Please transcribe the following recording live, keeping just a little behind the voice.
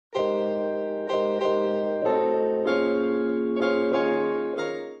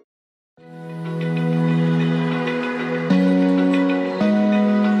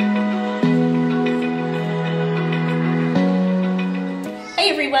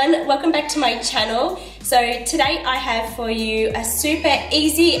everyone, welcome back to my channel. So today I have for you a super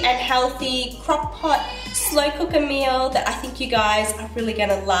easy and healthy crock pot slow cooker meal that I think you guys are really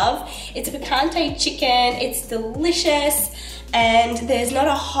gonna love. It's a picante chicken, it's delicious, and there's not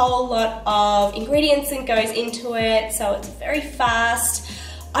a whole lot of ingredients that goes into it, so it's very fast.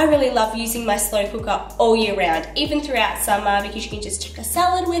 I really love using my slow cooker all year round, even throughout summer, because you can just chuck a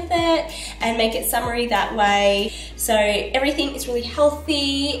salad with it and make it summery that way. So everything is really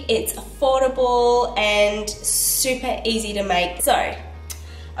healthy, it's affordable and super easy to make. So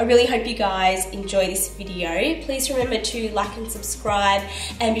I really hope you guys enjoy this video. Please remember to like and subscribe,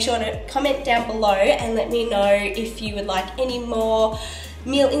 and be sure to comment down below and let me know if you would like any more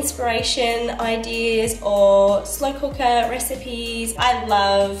meal inspiration ideas or slow cooker recipes. I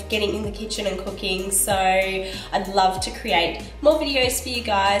love getting in the kitchen and cooking, so I'd love to create more videos for you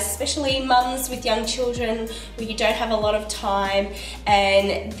guys, especially mums with young children where you don't have a lot of time.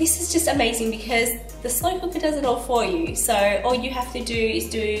 And this is just amazing because the slow cooker does it all for you. So all you have to do is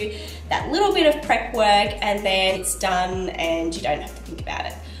do that little bit of prep work and then it's done and you don't have to think about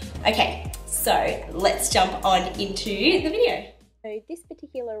it. Okay, so let's jump on into the video. So this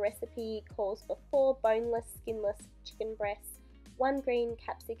particular recipe calls for 4 boneless, skinless chicken breasts, 1 green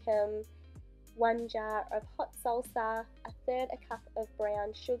capsicum, 1 jar of hot salsa, 1/3 cup of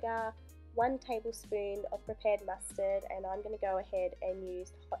brown sugar, 1 tablespoon of prepared mustard, and I'm going to go ahead and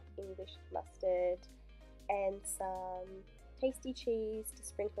use hot English mustard, and some tasty cheese to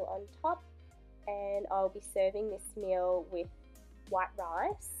sprinkle on top. And I'll be serving this meal with white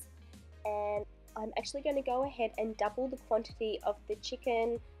rice, and I'm actually going to go ahead and double the quantity of the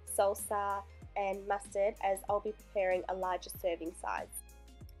chicken, salsa and mustard, as I'll be preparing a larger serving size.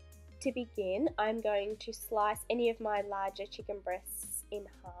 To begin, I'm going to slice any of my larger chicken breasts in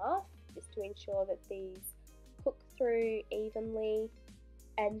half, just to ensure that these cook through evenly.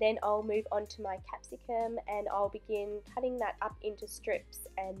 And then I'll move on to my capsicum and I'll begin cutting that up into strips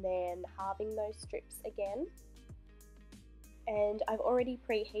and then halving those strips again. And I've already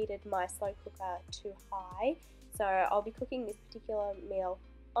preheated my slow cooker to high, so I'll be cooking this particular meal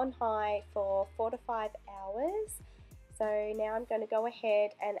on high for 4 to 5 hours. So now I'm going to go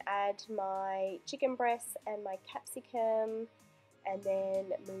ahead and add my chicken breasts and my capsicum, and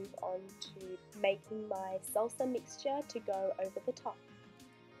then move on to making my salsa mixture to go over the top.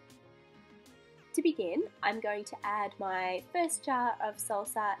 To begin, I'm going to add my first jar of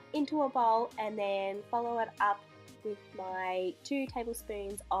salsa into a bowl and then follow it up with my 2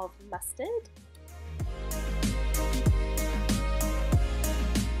 tablespoons of mustard.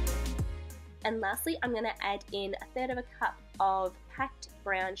 And lastly, I'm going to add in 1/3 cup of packed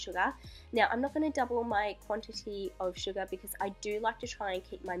brown sugar. Now, I'm not going to double my quantity of sugar because I do like to try and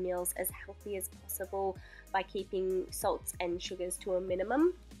keep my meals as healthy as possible by keeping salts and sugars to a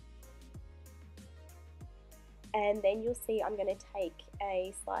minimum. And then you'll see I'm going to take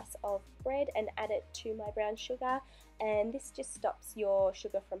a slice of bread and add it to my brown sugar, and this just stops your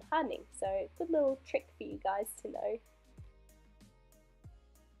sugar from hardening. So good little trick for you guys to know.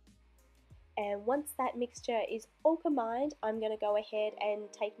 And once that mixture is all combined, I'm going to go ahead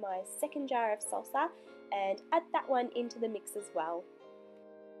and take my second jar of salsa and add that one into the mix as well.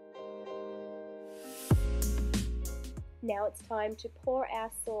 Now it's time to pour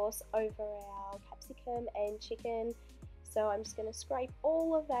our sauce over our capsicum and chicken. So I'm just going to scrape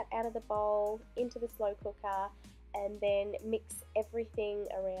all of that out of the bowl into the slow cooker and then mix everything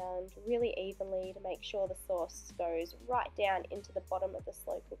around really evenly to make sure the sauce goes right down into the bottom of the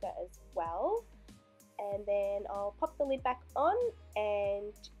slow cooker as well. And then I'll pop the lid back on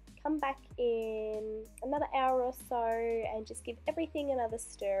and come back in another hour or so and just give everything another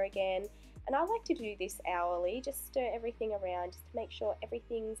stir again. And I like to do this hourly, just stir everything around just to make sure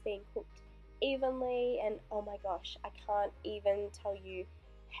everything's being cooked evenly. And oh my gosh, I can't even tell you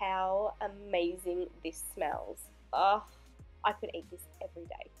how amazing this smells. Oh, I could eat this every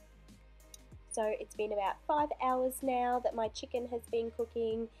day. So it's been about 5 hours now that my chicken has been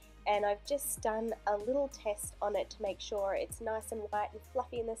cooking, and I've just done a little test on it to make sure it's nice and white and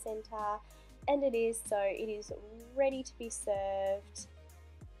fluffy in the center, and it is. So it is ready to be served.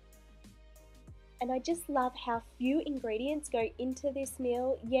 And I just love how few ingredients go into this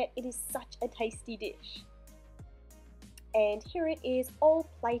meal, yet it is such a tasty dish. And here it is, all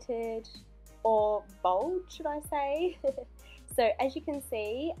plated, or bowled, should I say. So as you can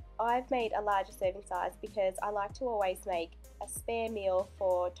see, I've made a larger serving size because I like to always make a spare meal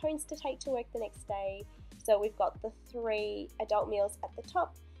for Tones to take to work the next day. So we've got the 3 adult meals at the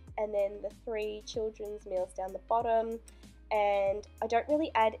top and then the 3 children's meals down the bottom. And I don't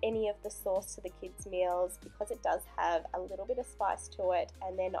really add any of the sauce to the kids' meals because it does have a little bit of spice to it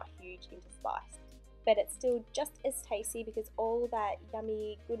and they're not huge into spice. But it's still just as tasty because all that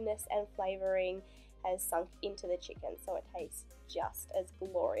yummy goodness and flavouring has sunk into the chicken, so it tastes just as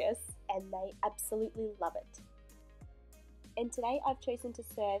glorious and they absolutely love it. And today I've chosen to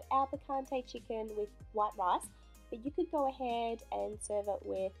serve our picante chicken with white rice, but you could go ahead and serve it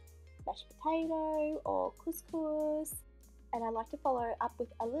with mashed potato or couscous. And I like to follow up with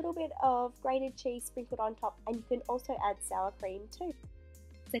a little bit of grated cheese sprinkled on top, and you can also add sour cream too.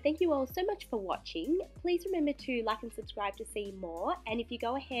 So thank you all so much for watching. Please remember to like and subscribe to see more, and if you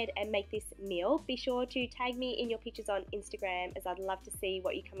go ahead and make this meal, be sure to tag me in your pictures on Instagram as I'd love to see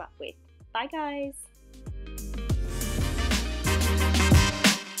what you come up with. Bye guys!